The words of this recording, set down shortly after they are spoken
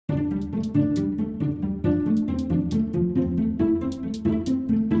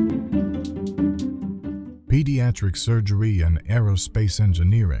pediatric surgery and aerospace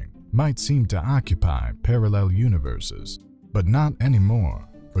engineering might seem to occupy parallel universes, but not anymore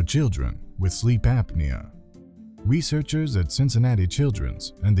for children with sleep apnea. Researchers at Cincinnati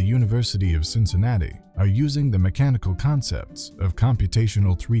Children's and the University of Cincinnati are using the mechanical concepts of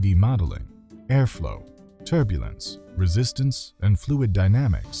computational 3D modeling, airflow, turbulence, resistance, and fluid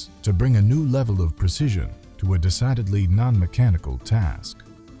dynamics to bring a new level of precision to a decidedly non-mechanical task: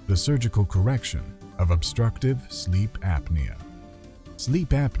 the surgical correction of obstructive sleep apnea. Sleep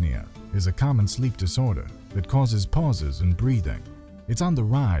apnea is a common sleep disorder that causes pauses in breathing. It's on the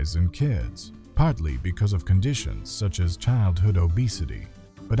rise in kids, partly because of conditions such as childhood obesity,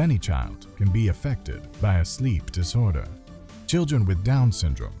 but any child can be affected by a sleep disorder. Children with Down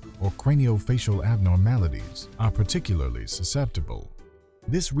syndrome or craniofacial abnormalities are particularly susceptible.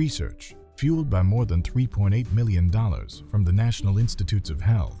 This research, fueled by more than $3.8 million from the National Institutes of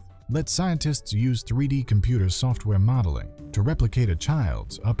Health, let scientists use 3D computer software modeling to replicate a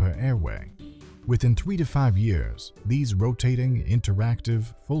child's upper airway. Within 3 to 5 years, these rotating,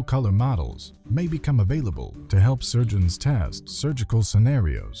 interactive, full-color models may become available to help surgeons test surgical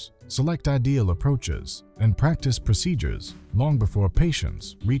scenarios, select ideal approaches, and practice procedures long before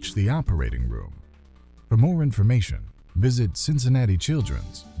patients reach the operating room. For more information, visit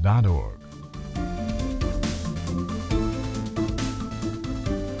cincinnatichildrens.org.